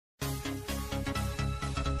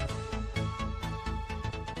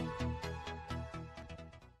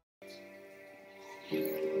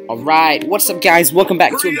Alright, what's up guys? Welcome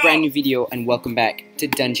back to a brand new video and welcome back to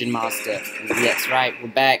Dungeon Master. Yes, right, we're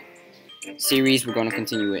back. Series, we're gonna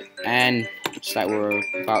continue it. And just like we're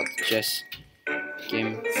about to just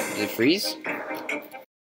game. Did it freeze?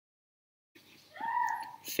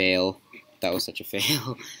 Fail. That was such a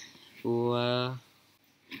fail. Ooh,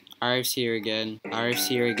 RF's here again. RF's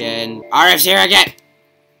here again. RF's here again!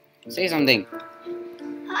 Say something.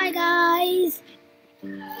 Hi guys!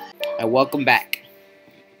 And welcome back.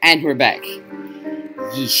 And we're back.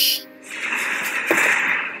 Yeesh.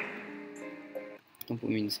 Don't put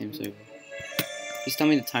me in the same server. Please tell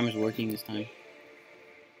me the timer's working this time.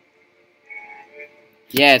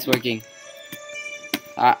 Yeah, it's working.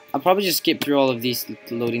 I'll probably just skip through all of these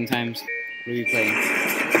loading times. What are you playing?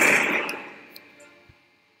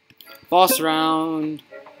 Boss round.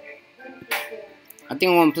 I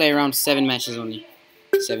think I want to play around 7 matches only.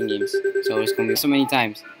 7 games. So it's gonna be so many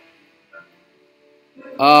times.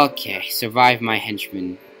 Okay, survive my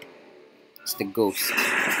henchman. It's the ghost.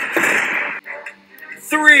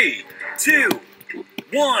 3, 2,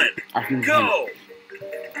 1, go!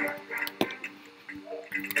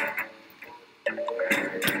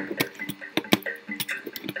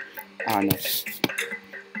 Oh no.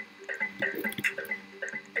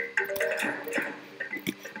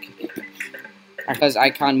 Because I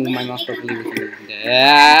can't move my mouse properly with you.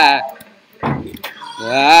 Ah!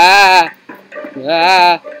 Ah!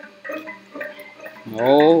 Ah!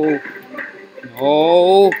 No!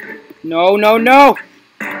 No! No! No! No!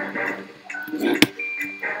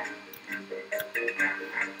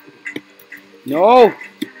 No!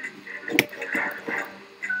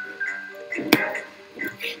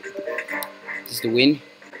 Is this the win?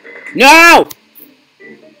 No!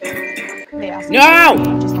 They ask No!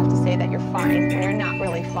 you just have to say that you're fine when you're not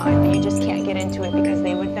really fine. You just can't get into it because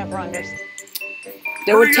they would never understand.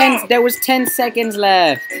 There was 10 seconds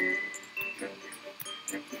left.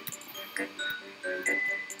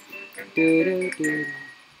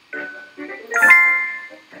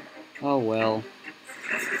 Oh well.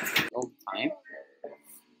 Old time?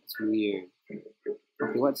 It's weird.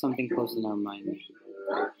 Okay, what's something close in our mind?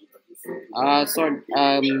 Sword,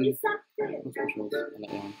 what's controls? I like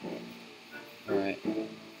that one. Alright.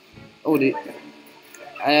 Oh,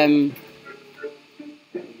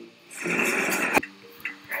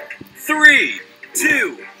 3,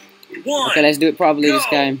 2, 1. Okay, let's do it properly this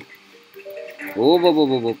time. Oh,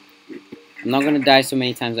 I'm not gonna die so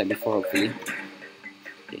many times like before, hopefully.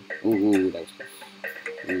 Okay. Ooh, that was close.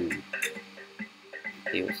 Ooh.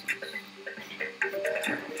 Okay, what's this?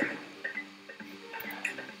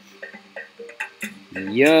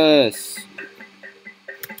 Yes!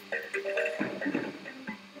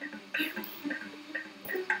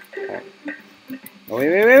 Oh,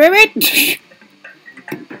 wait!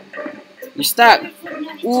 You're stuck!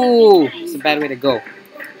 Ooh, it's a bad way to go.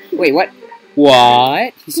 Wait, what?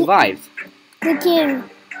 What? He survived. The king.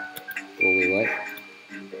 Oh, wait, what?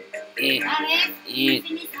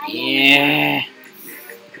 Yeah.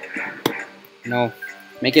 No.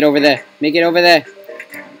 Make it over there. Make it over there.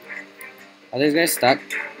 Are these guys stuck?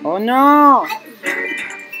 Oh no!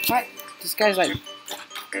 What? This guy's like...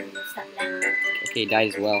 Okay, he died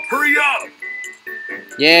as well. Hurry up!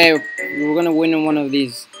 Yeah, we're gonna win in one of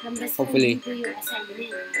these. Hopefully.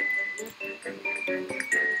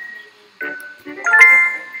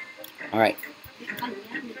 Alright.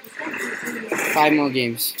 5 more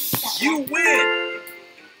games. You win!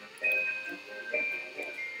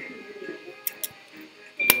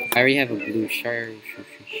 I already have a blue shoe.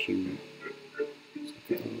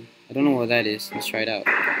 I don't know what that is. Let's try it out.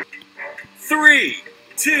 3,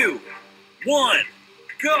 2, 1,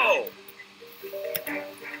 go!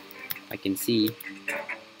 I can see.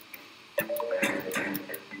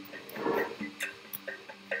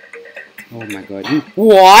 Oh my god.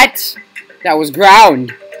 What? That was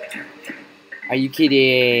ground! Are you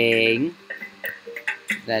kidding?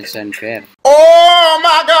 That's unfair. Oh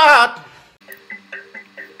my god!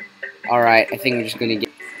 Alright, I think we're just gonna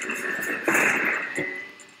get...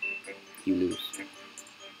 You lose.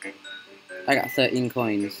 I got 13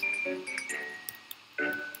 coins.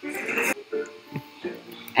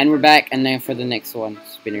 And we're back, and then for the next one,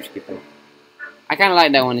 Spinner Skipper. I kinda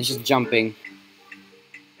like that one, it's just jumping.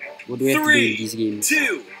 What do we have to do in these games? 3,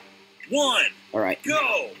 2, 1, Alright.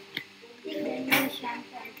 go!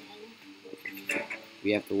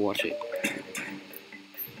 We have to watch it.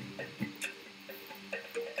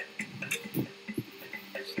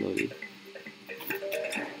 Slowly.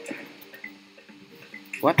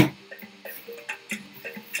 What?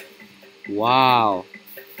 Wow.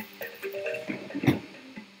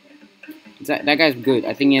 That guy's good.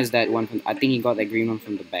 I think he has that one from, I think he got that green one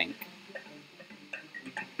from the bank.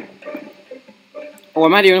 Oh,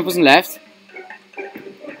 am I the only person left?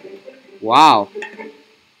 Wow.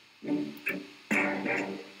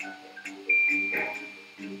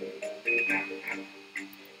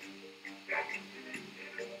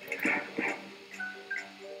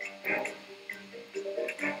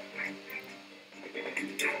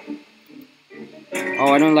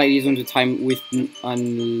 Oh, I don't like these ones with time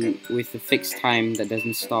with a fixed time that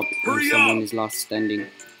doesn't stop when Hurry someone up! is last standing.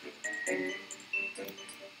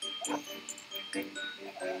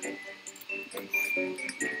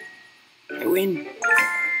 I win.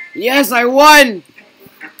 Yes, I won.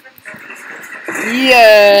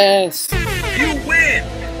 Yes. You win!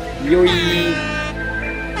 Yoi.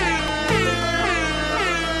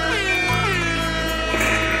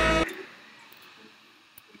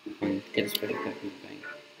 Get a special cut from the bank.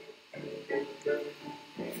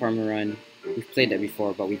 Farmer run. We've played that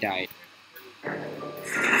before, but we died.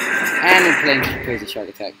 And we're playing crazy shark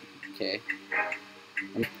attack. Okay.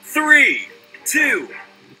 3, 2,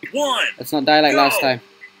 1. Let's not die like last Go. time.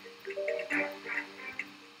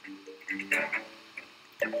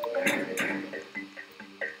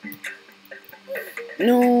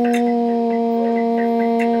 No.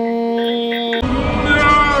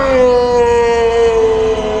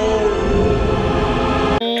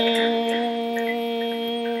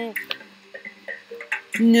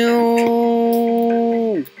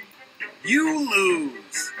 No. You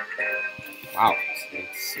lose. Wow.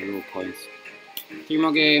 It's little points. 3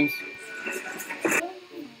 more games.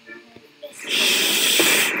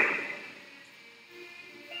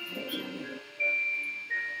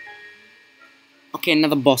 Okay,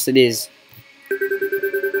 another boss it is.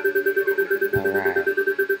 Alright.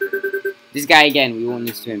 This guy again, we won't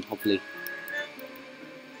lose to him, hopefully.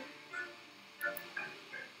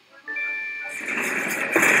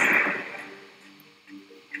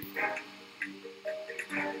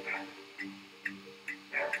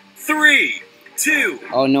 Three, two,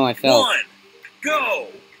 Oh no, I fell. 1. Go.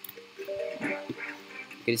 Okay,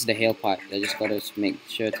 this is the hail part. I just gotta make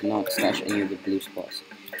sure to not touch any of the blue spots.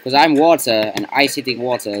 Because I'm water, and ice hitting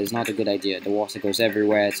water is not a good idea. The water goes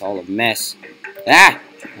everywhere, it's all a mess. Ah!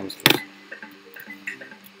 That was close.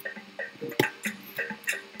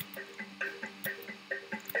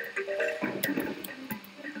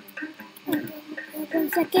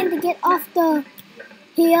 1 second to get off the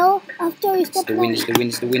hill after you It's step the on wind, it's the wind,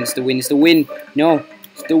 it's the wind, it's the wind, it's the wind. No,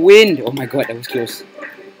 it's the wind. Oh my god, that was close.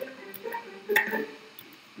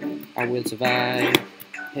 I will survive.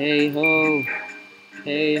 Hey ho.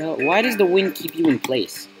 Hey ho. Why does the wind keep you in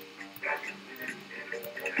place?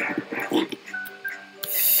 Let's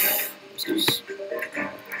just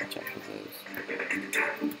watch out for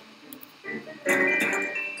those.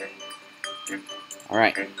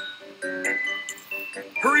 Alright.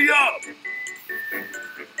 Hurry up.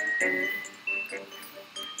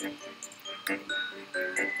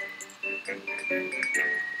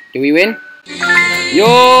 Do we win?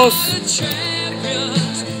 Yes!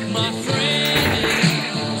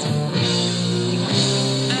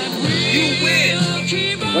 You win.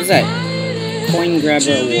 What's that? Coin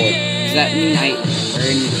grabber award. Does that mean I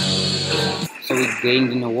earned? So we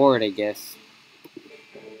gained an award, I guess.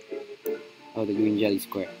 Oh, the green jelly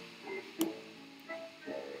square.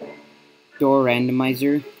 Door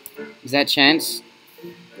randomizer. Is that chance?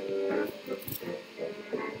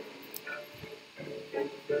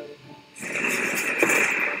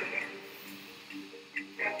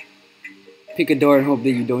 Pick a door and hope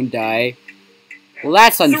that you don't die. Well,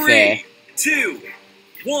 that's unfair. 3, 2,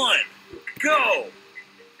 1. Go.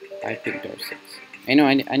 I picked door 6. I know.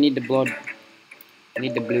 I need the blood. I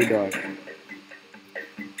need the blue door.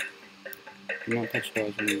 Do not touch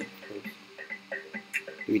doors when you close.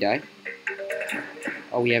 Do we die?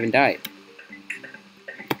 Oh, we haven't died.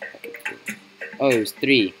 Oh, it was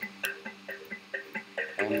 3.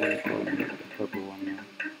 I'm gonna go with the purple one now.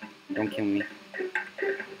 Don't kill me.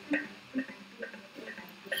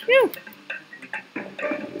 Phew!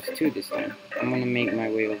 It was 2 this time. I'm gonna make my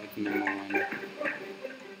way over to number 1.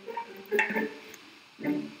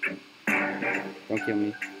 Don't kill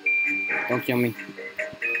me. Don't kill me.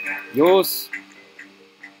 Yos!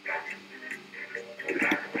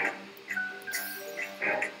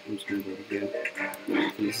 I'm just gonna go over here.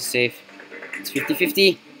 Okay, this is safe. It's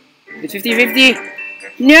 50-50. It's 50-50.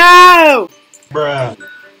 No! Bruh.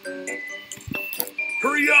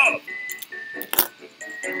 Hurry up.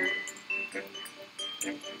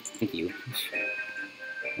 Thank you.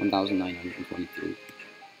 1,922.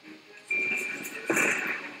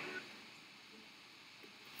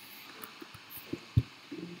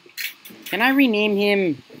 Can I rename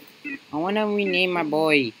him? I wanna rename my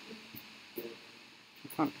boy.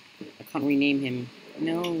 I can't rename him.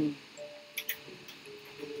 No.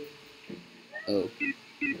 Oh.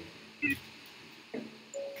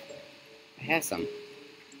 I have some.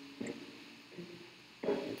 I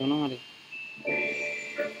don't know how to.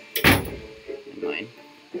 Never mind.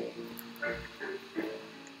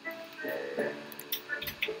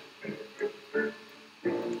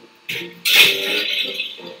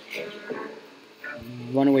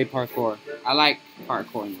 Runaway parkour. I like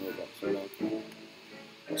parkour in Roblox. So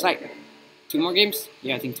it's like 2 more games?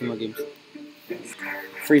 Yeah, I think 2 more games.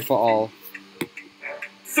 Free for all.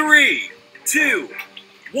 3, 2,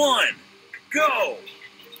 1, go!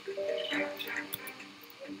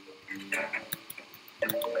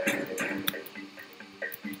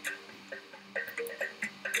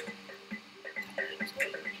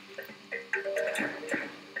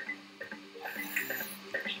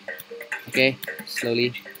 Okay,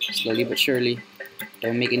 slowly but surely.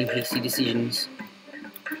 Don't make any hasty decisions.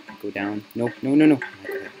 Go down. No. That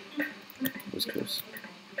was close.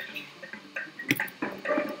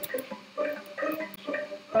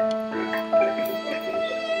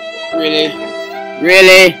 Really?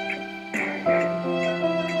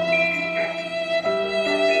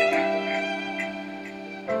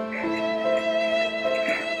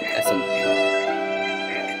 That's enough.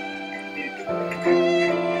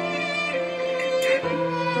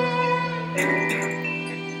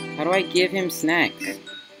 How do I give him snacks?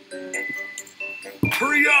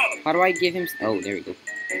 Hurry up! How do I give him? Oh, there we go.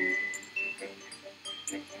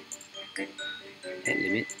 Hit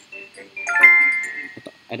limit.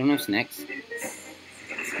 I don't have snacks.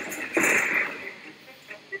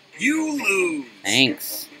 You lose!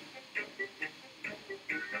 Thanks.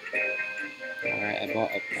 Alright,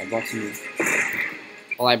 I bought some.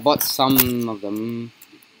 Well, I bought some of them.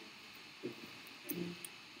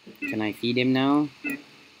 Can I feed him now?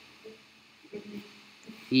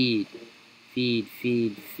 Feed. Can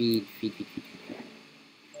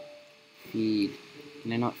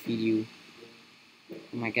I not feed you?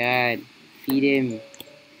 Oh my god. Feed him.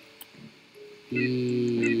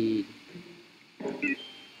 Feed.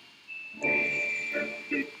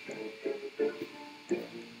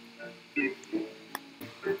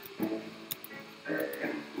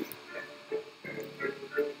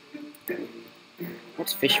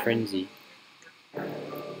 What's Fish Frenzy?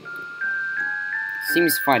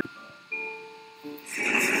 Seems fun.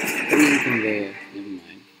 Crazy conveyor. Never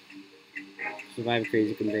mind. Survive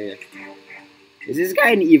crazy conveyor. Is this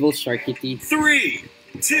guy an evil Shark Kitty? 3,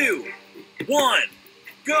 2, 1, I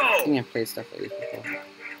go! think I've played stuff like this before.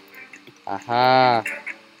 Aha!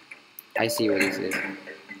 I see what this is.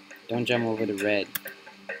 Don't jump over the red.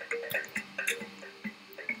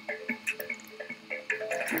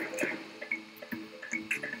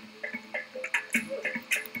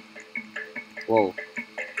 Whoa.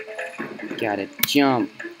 Gotta jump.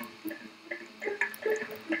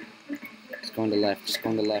 Just go on the left, just go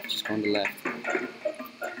on the left, just go on the left.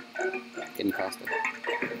 Getting faster.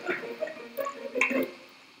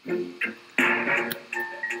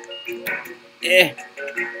 Eh.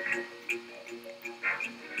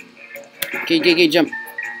 Okay, jump.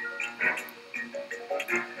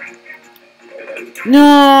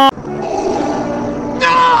 No!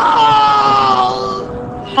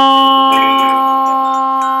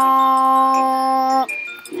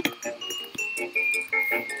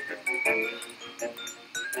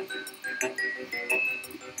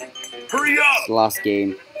 Hurry up! Last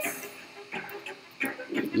game.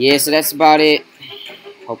 Yeah, so that's about it.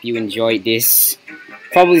 Hope you enjoyed this.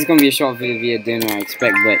 Probably it's gonna be a short video than I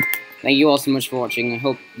expect, but thank you all so much for watching. I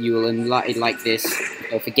hope you will like this.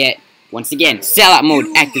 Don't forget, once again, sellout mode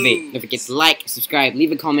activate. Don't forget to like, subscribe,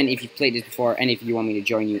 leave a comment if you've played this before, and if you want me to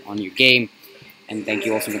join you on your game. And thank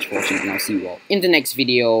you all so much for watching, and I'll see you all in the next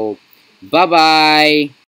video. Bye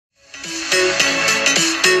bye.